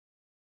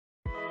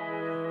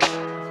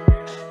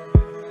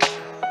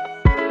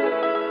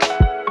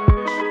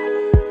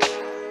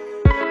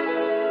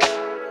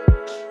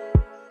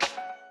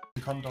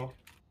condo.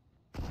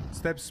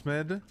 Steps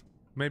mid.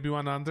 Maybe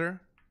one under.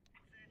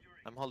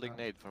 I'm holding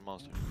nade for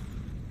monster.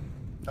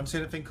 Don't see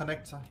anything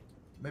connector.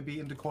 Maybe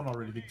in the corner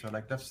already, Victor.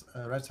 Like left,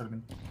 right side. I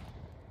mean.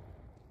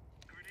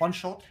 One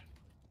shot.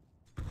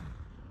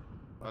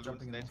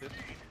 Jumping in.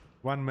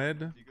 One mid.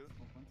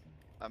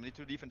 I need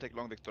to leave and take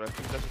long, Victor. I have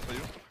two flashes for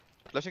you.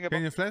 Flashing above.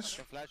 Can you flash? I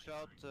can flash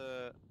out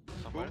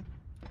somewhere.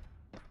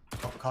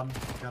 Oh, can.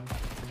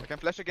 I can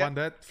flash again. One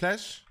dead.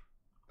 Flash.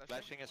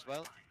 Flashing as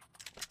well.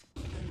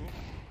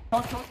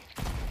 Shot.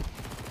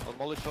 On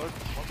molly short.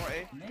 One more A.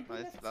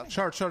 Nice. Last.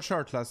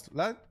 Short.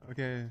 Last.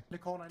 Okay. In the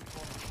corner.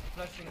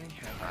 Flashing.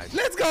 Nice.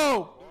 Let's go!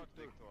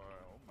 Victor.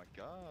 Oh my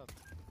god.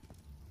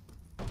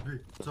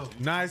 Victor.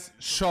 Nice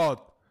shot.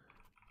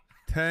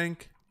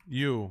 Thank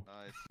you.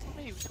 Nice.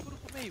 Meio, segura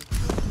pro meio.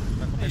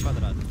 Vai comer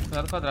quadrado.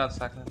 Cuidado quadrado,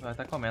 saca? Vai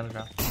tá comendo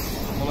já.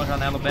 Pulou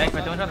janela, o back,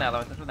 vai ter uma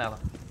janela,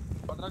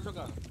 Quadrado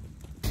jogando.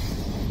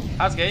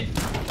 Rasguei.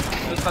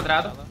 2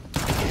 quadrado.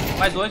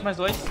 Mais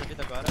dois.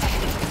 Vida agora.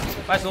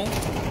 Mais um.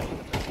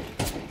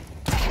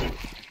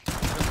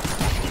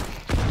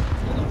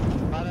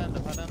 Varanda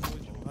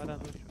último.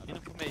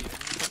 Indo pro meio,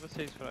 indo pra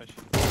vocês, Frost.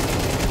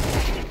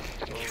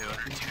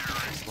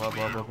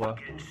 Boa.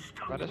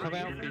 Agora é só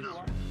ganhar um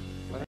piso.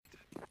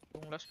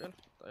 Last spel.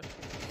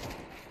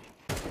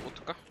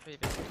 Otukka, ei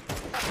vei.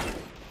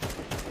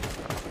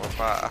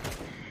 Opa.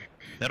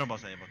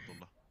 Terobas ei voi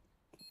tulla.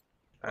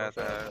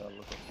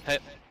 Hei.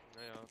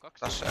 Joo, 2.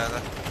 Tässä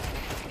äätä.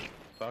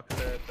 2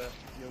 CT,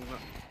 Junga.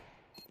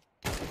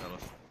 4.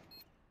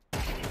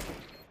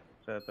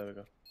 CT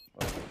вика.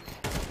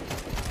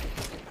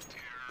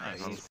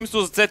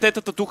 За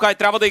CT-тата тук и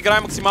трябва да играе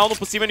максимално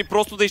пасивен и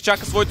просто да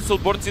изчака своите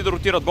съотборници да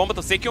ротират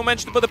бомбата. Всеки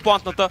момент ще бъде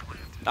плантната.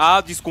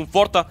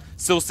 Дискомфорта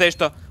се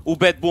усеща у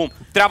Bad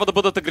Boom. Трябва да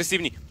бъдат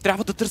агресивни.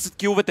 Трябва да търсят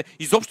киловете.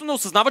 Изобщо не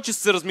осъзнава, че са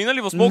се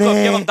разминали в смока в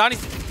Кеван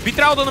Данис. Би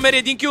трябвало да намери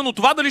един кил, но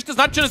това дали ще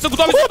значи, че не са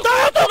готови.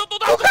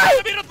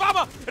 Набират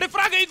двама!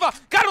 Рефрага идва!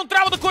 Карнон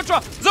трябва да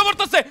клъчва!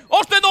 Завърта се!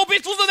 Още едно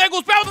убийство за него!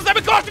 Успява да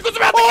вземе класник от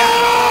земята!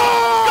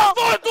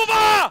 Какво е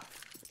това?!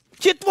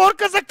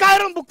 Четворка за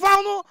Кайрон,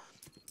 буквално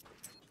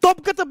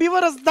топката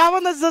бива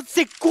раздавана за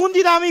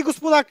секунди, дами и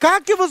господа.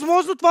 Как е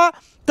възможно това?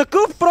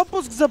 Такъв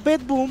пропуск за Bad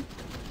Boom,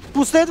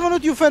 последван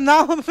от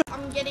Юфенал. I'm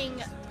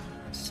getting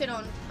shit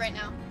on right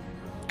now.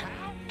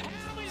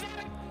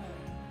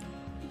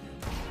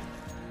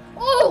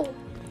 Oh!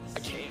 I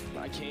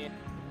can't.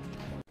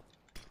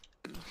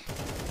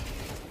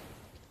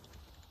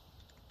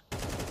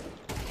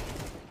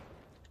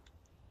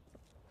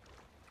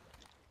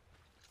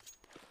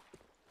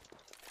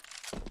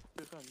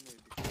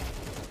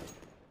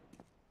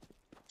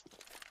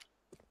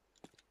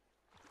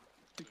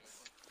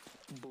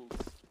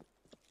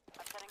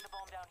 I'm setting the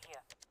bomb down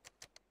here.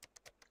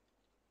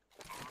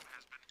 Bomb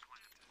has been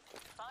planted.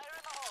 Fire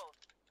in the hole.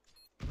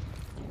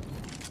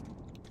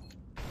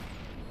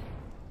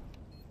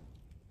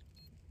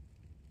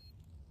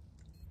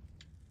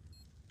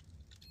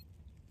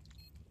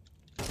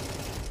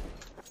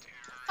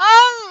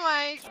 Oh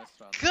my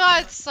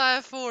god,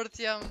 så fort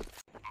igen.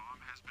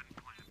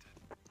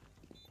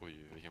 Oj,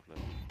 vilken play.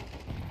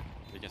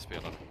 Vilken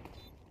spelare.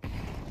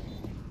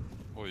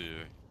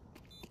 Oj.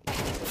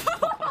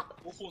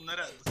 Och hon är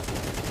rädd.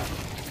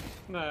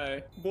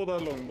 Nej, båda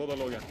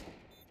långa.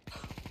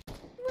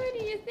 What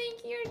do you think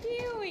you're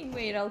doing?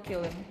 Wait, I'll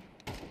kill him.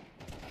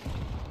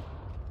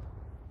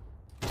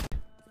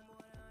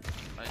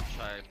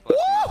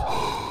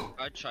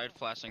 I tried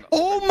flashing.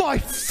 Oh my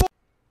f-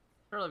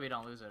 Surely we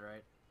don't lose it,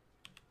 right?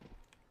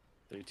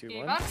 3, 2,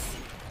 1.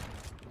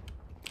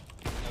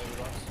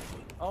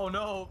 Oh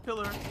no,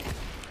 pillar.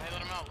 Hey,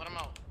 let him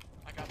out.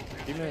 I got him.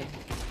 Team in.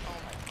 Oh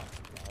my god.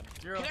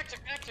 Zero.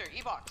 Connector,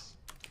 E-box.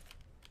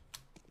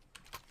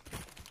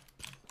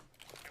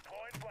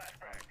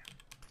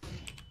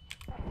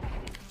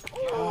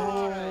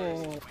 Oh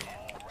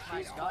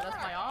my god,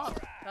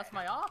 that's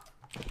my op.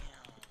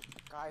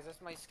 Guys,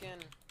 that's my skin.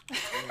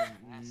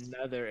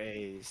 Another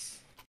ace.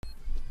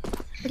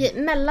 Okej,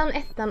 mellan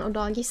ettan och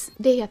dagis,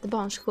 det heter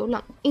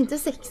barnskolan. Inte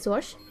 6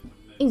 års.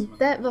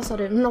 Inte, vad sa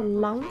du,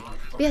 nollan.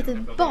 Det heter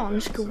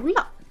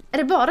barnskola. Är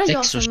det bara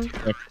jag som...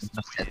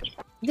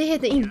 Det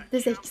heter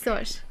inte 6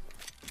 års.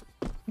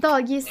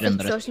 Dagis,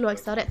 6 års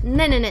lågstadiet.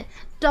 Nej.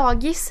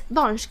 Dagis,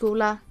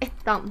 barnskola,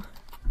 ettan.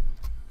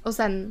 Och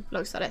sen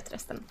lågstadiet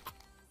resten.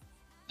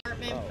 But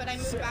I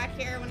moved back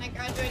here when I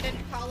graduated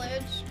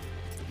college.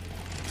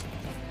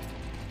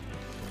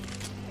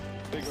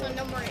 So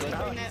no more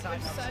internet,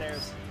 which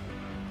sucks.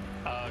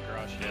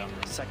 Garage, yeah.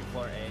 Second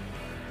floor A.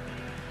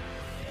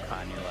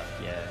 On your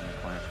left, yeah, in the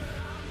corner.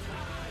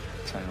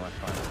 Second left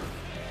corner.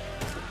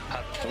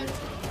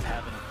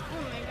 Haven't.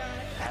 Oh my god.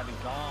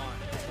 Haven't gone.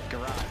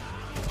 Garage.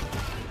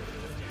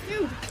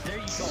 Dude. There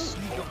you go.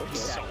 You go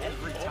beat that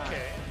every time.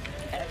 Okay.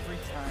 Every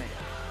time.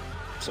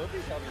 So be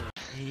probably.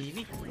 Ei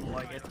vittu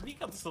oikeesti,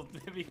 mikä tuossa on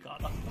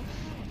vikana?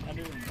 Mä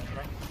nyt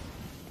ymmärrän.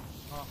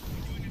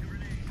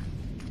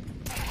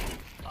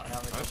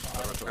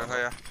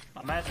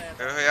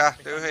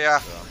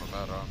 Tyhjää.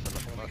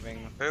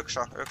 Yksi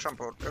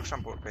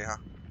on piha.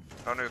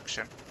 On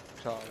yksin.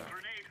 Saadaan.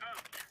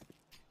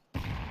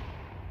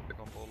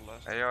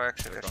 Ei oo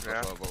exitissä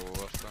vielä.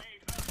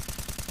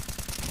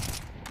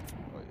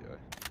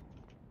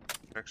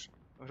 Yksi.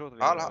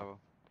 Alha.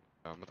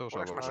 Joo, mä tuun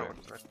Kuuleeko mä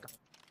saavuun.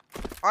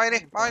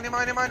 Maini.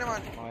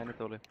 Maini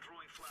tuli.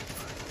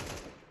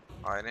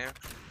 Maini.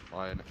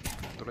 Maini.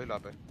 Tuli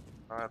läpi.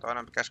 No ja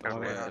toinen keskellä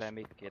pihaa. Kuuntelee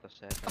mikkiä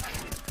tossa eteen.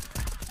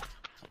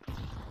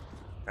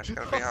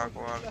 Keskellä pihaa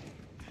kuoli.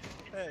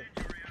 Hei.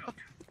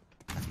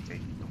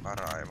 Vittu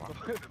karaima.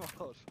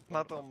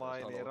 Naton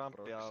maini,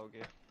 ramppi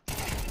auki.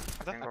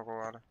 Kinko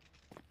kuoli.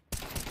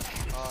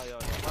 Joo.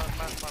 Mä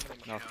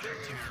menin. No.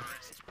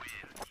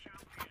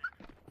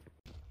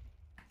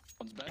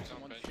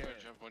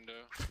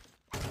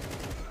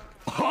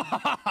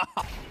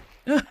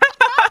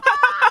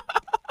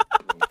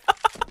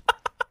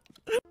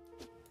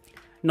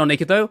 Not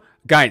naked though?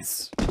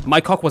 Guys,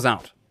 my cock was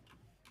out.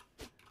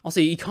 Also,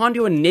 you can't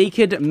do a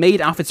naked maid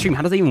outfit stream.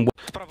 How does that even work?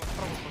 Справа,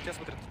 тебя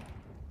смотрят.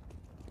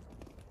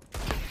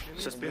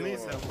 Со спины,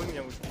 вы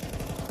меня вышли.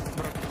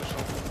 Брат вышел.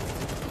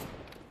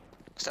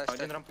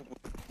 Один рампу.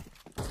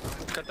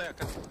 КТ.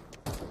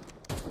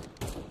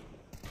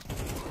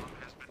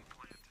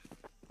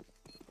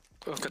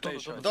 КТ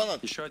еще.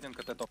 Донат. Еще один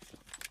КТ топ.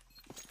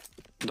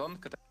 Дон,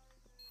 КТ.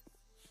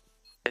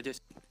 Я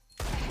здесь.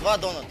 Два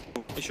донат.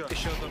 Еще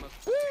донат.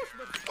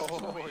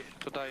 Ой,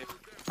 туда и.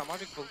 А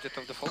Мавик был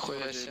где-то в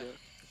дефолте.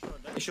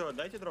 Еще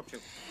дайте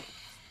дропчик.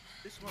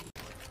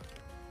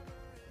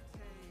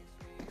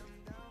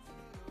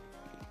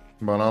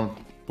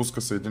 Банан.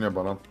 Пуска се единия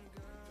банан.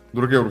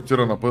 Другия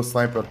ротира на път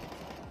снайпер.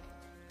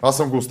 Аз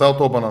съм го оставил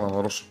този банана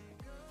нарочно.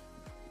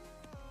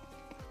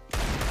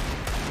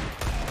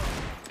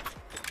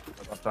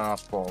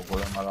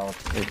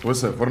 Той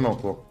се е върнал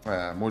то.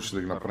 Можеш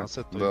да ги направим.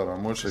 Да,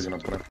 можеш да ги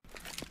направим.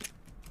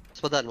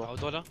 Spadalło.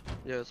 Autola?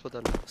 Nie,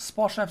 spadalło.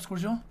 Sport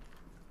exclusion.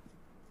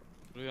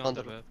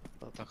 Under B.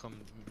 Taką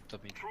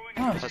tobie.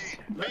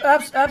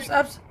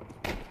 Abs.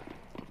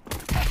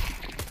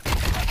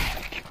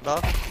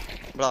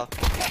 Bra.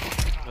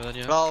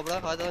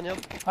 Hajde nie.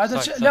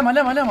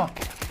 Lema.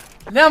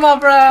 Lema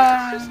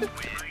bra!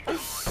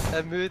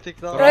 En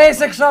mytik da.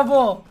 Rejsek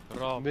szabo!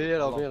 Bra. Mer.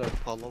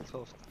 Fan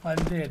soft.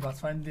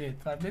 Fine did.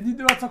 Men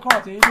du har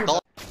såklart det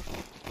är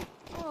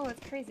Oh,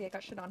 it's crazy. I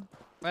got shit on.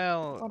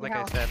 Well, Oh, like I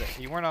hell. said,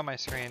 you weren't on my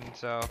screen,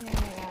 so...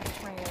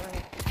 Right.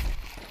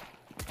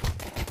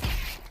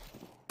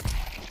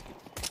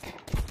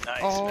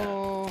 Nice,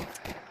 Oh...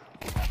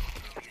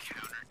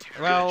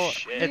 Well,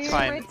 it's You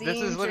fine. This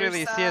is redeemed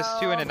literally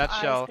CS2 in a yourself,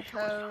 nutshell. I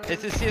suppose.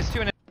 It's a CS2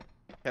 in a...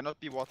 Cannot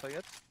be water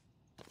yet.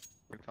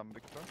 Will come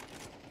Victor.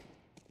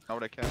 Now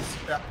they can.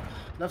 Yeah.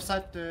 Left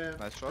side.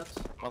 Nice shot.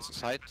 One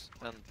side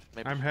and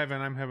maybe. I'm heaven.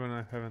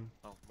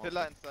 No,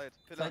 Pillar inside.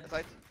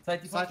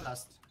 Side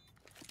last.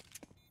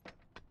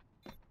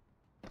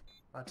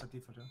 Right side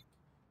default, yeah.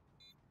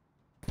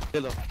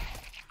 Pillar.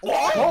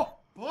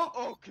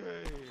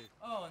 Okay.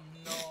 Oh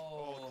no.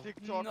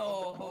 TikTok. No.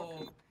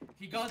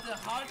 He got the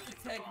heart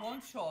attack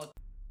one shot.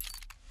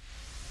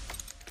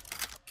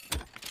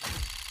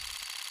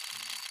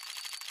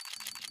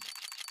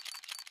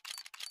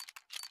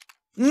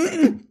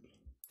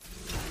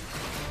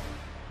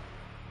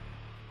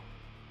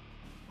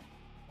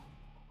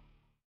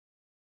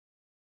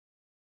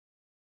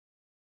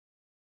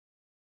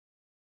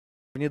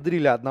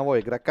 Внедрили одного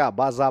игрока,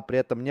 база при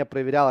этом не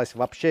проверялась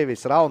вообще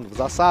весь раунд. В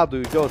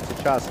засаду идет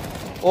сейчас.